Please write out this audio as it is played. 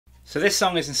So this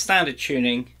song is in standard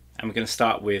tuning, and we're going to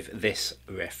start with this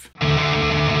riff.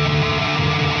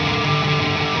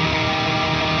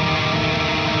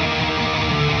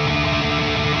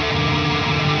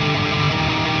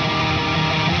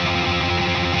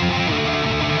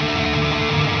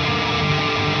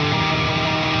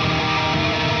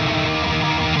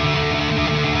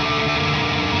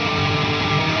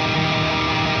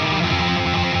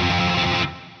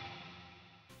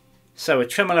 So we're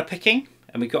tremolo picking,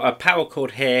 and we've got a power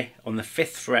chord here on the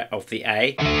 5th fret of the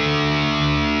A.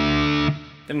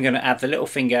 Then we're going to add the little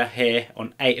finger here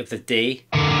on 8 of the D.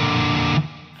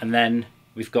 And then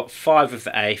we've got 5 of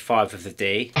the A, 5 of the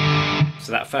D.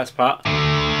 So that first part.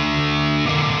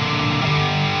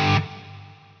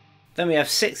 Then we have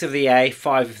 6 of the A,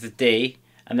 5 of the D.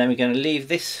 And then we're going to leave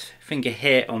this finger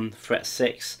here on fret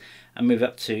 6 and move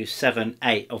up to 7,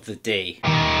 8 of the D.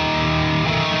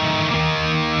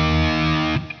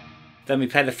 Then we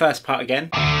play the first part again.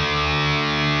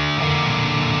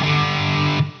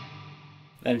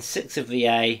 Then 6 of the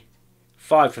A,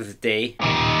 5 of the D,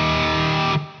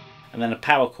 and then a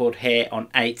power chord here on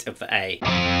 8 of the A.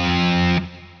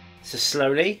 So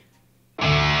slowly.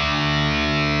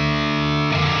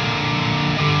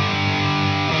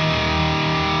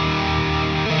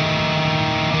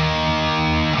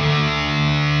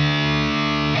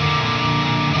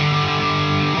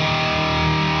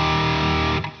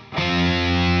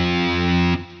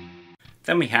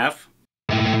 Then we have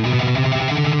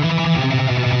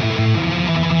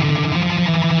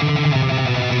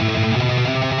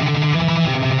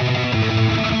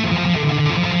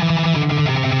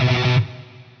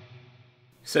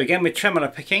so again we're tremolo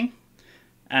picking,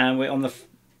 and we're on the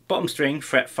bottom string,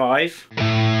 fret 5.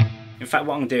 In fact,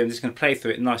 what I'm going to do, I'm just going to play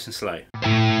through it nice and slow.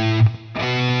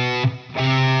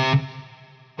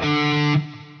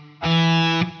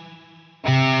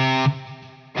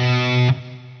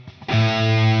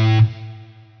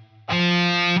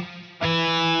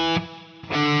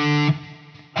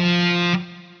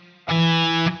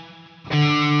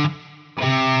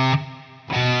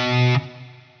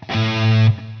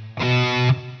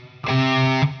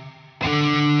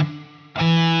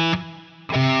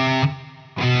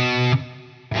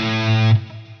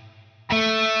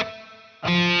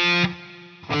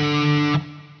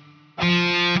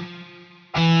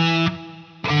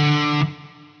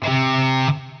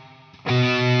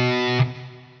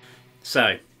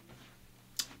 So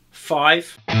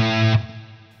 5,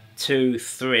 2,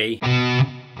 3,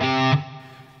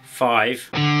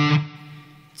 5,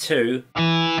 2,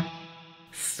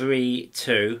 3,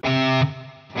 2,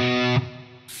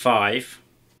 5,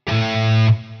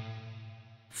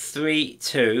 3,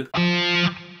 2,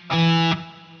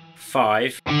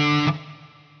 5,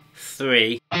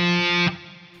 3,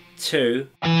 2,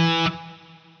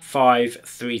 5,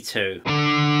 3, 2.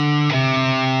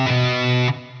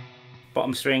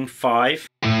 Bottom string 5,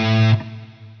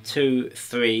 2,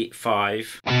 3,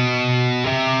 5,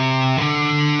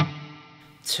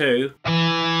 2,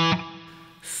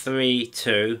 3,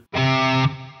 2,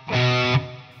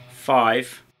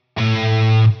 5,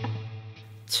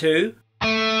 2,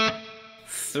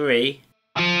 3,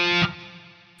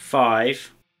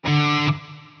 5,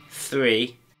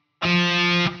 3,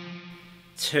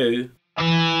 2,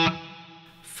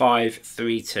 5,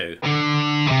 3, 2.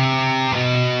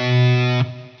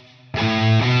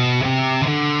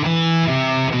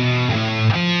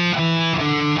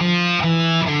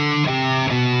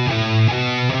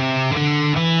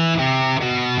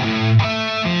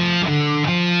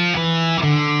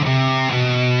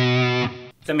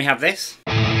 Then we have this.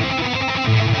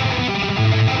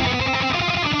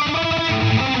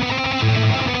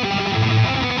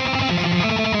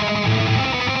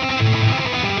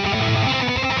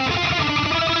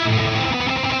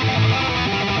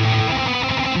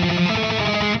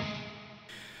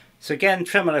 So again,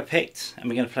 tremolo picked, and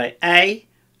we're going to play A,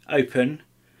 open,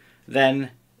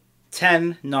 then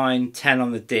 10, 9, 10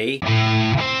 on the D,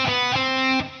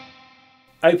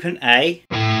 open A,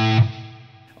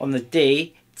 on the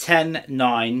D, 10,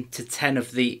 9 to 10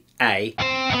 of the A,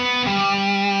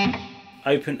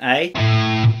 open A,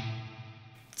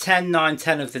 10, 9,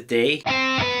 10 of the D,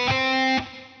 and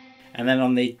then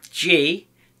on the G,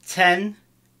 10,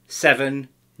 7,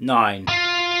 9.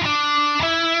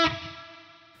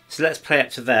 So let's play up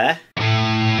to there.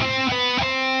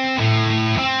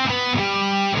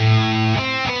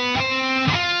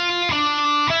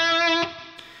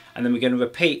 And then we're going to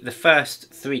repeat the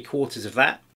first 3 quarters of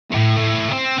that.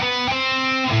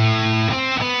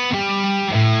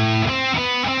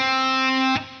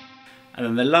 And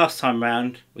then the last time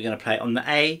round, we're going to play on the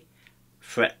A,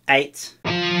 fret 8,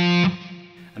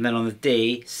 and and then on the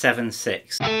D, 7,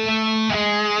 6. Then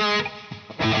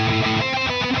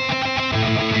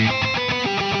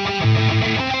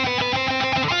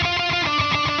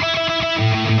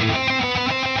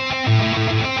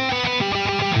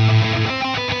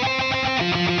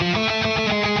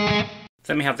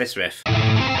we have this riff.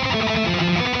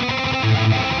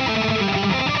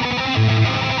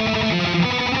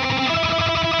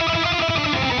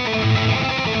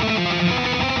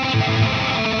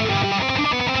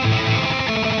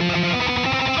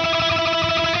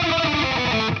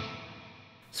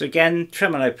 So again,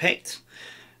 tremolo picked,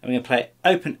 and we're going to play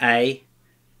open A,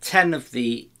 10 of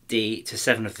the D to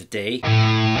 7 of the D,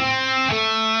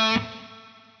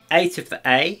 8 of the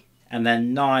A, and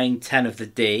then 9, 10 of the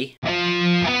D,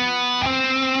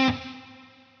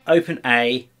 open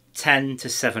A, 10 to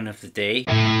 7 of the D,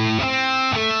 10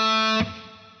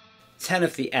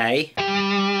 of the A,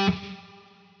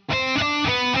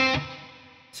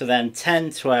 so then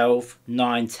 10, 12,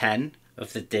 9, 10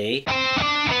 of the D,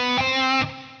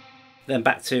 then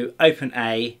back to open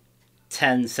A,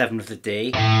 10, 7 of the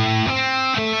D,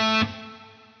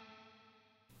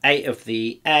 8 of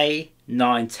the A,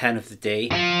 9, 10 of the D,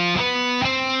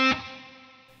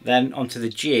 then onto the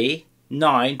G,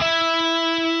 9,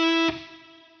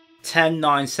 10,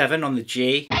 9, 7 on the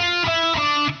G,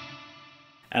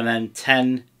 and then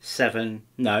 10,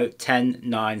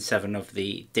 9, 7 of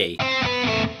the D.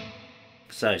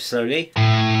 So slowly.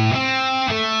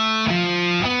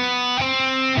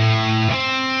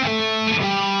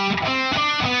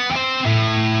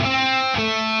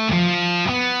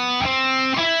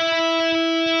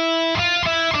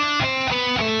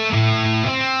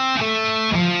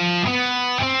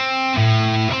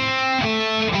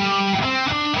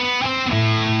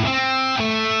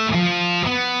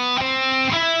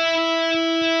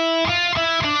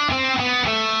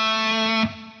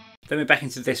 Then we're back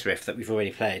into this riff that we've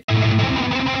already played.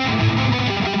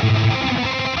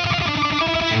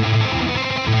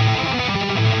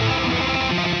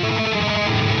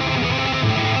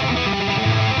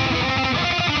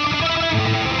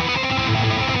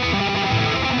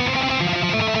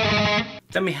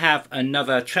 Then we have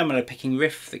another tremolo picking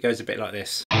riff that goes a bit like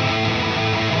this.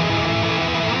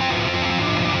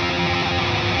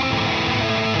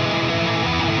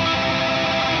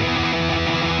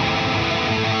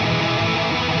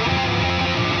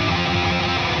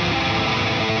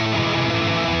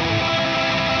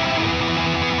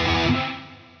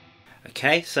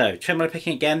 Okay, so tremolo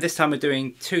picking again. This time we're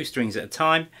doing 2 strings at a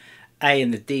time, A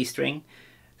and the D string.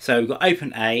 So we've got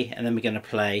open A, and then we're going to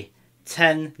play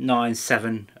 10, 9,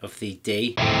 7 of the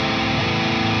D.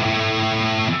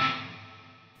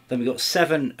 Then we've got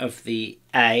 7 of the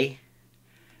A,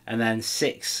 and then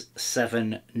 6,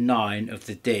 7, 9 of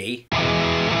the D.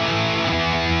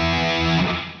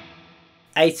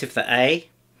 8 of the A,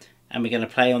 and we're going to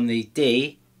play on the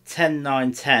D, 10,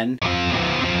 9, 10,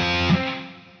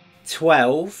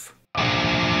 12,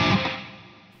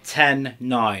 10,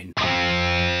 9.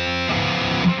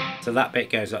 So that bit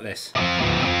goes like this.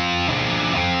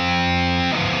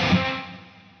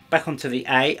 Back onto the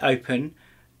A, open,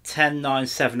 10, 9,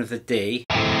 7 of the D,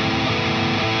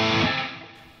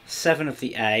 7 of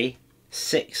the A,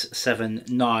 6, 7,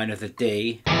 9 of the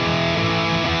D,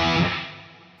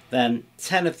 then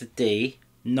 10 of the D,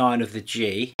 9 of the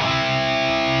G,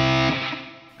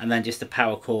 and then just a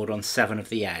power chord on 7 of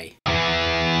the A.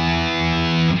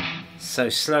 So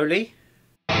slowly.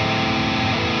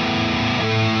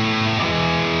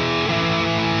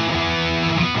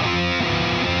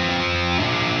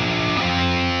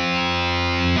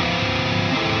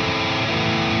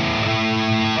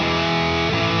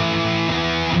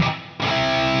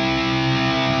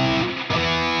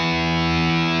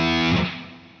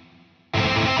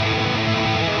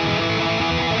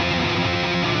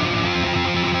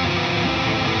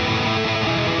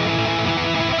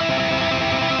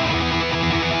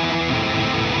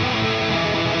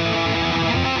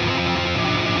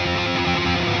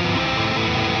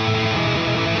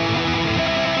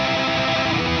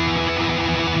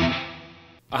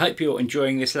 I hope you're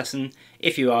enjoying this lesson.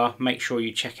 If you are, make sure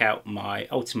you check out my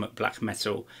Ultimate Black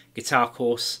Metal guitar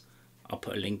course. I'll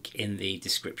put a link in the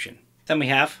description. Then we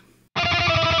have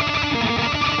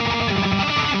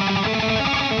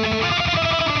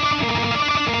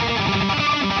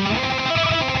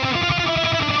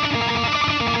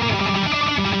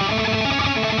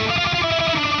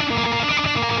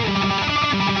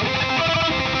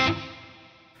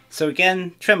so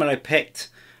again, tremolo picked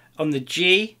on the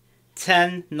G,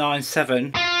 10, 9,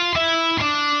 7,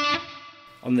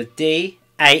 on the D,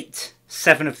 8,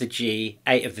 7 of the G,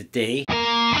 8 of the D,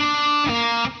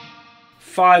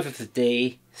 5 of the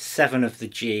D, 7 of the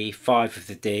G, 5 of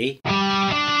the D,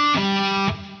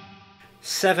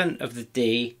 7 of the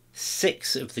D,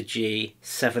 6 of the G,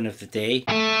 7 of the D.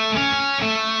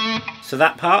 So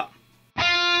that part.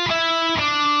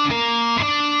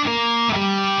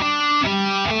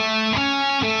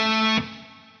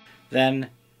 Then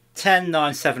 10,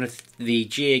 9, 7 of the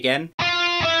G again.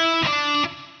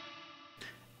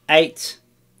 8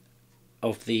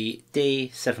 of the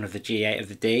D, 7 of the G, 8 of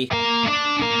the D.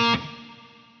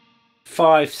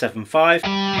 5, 7, 5.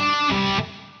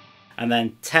 And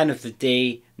then 10 of the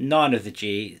D, 9 of the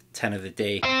G, 10 of the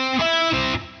D.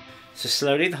 So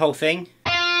slowly the whole thing.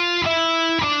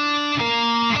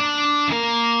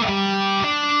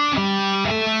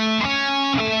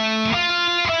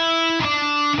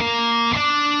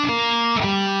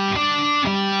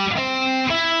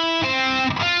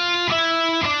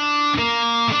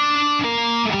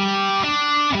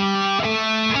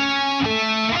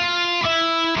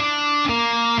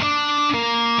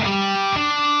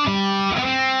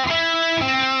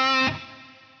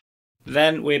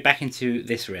 Then we're back into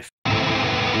this riff.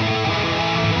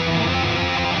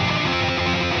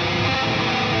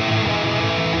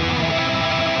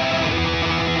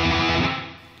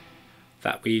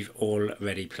 That we've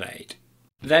already played.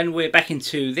 Then we're back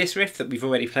into this riff that we've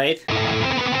already played.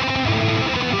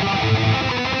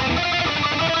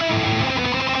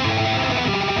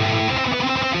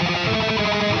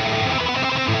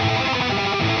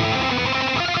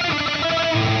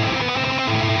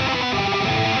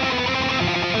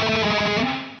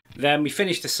 Then we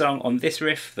finish the song on this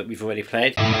riff that we've already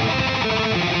played.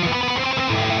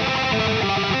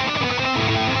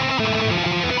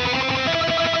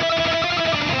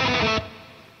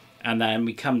 And then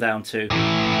we come down to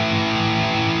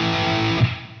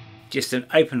just an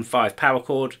open 5 power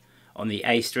chord on the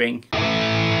A string,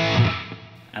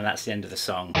 and that's the end of the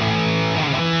song.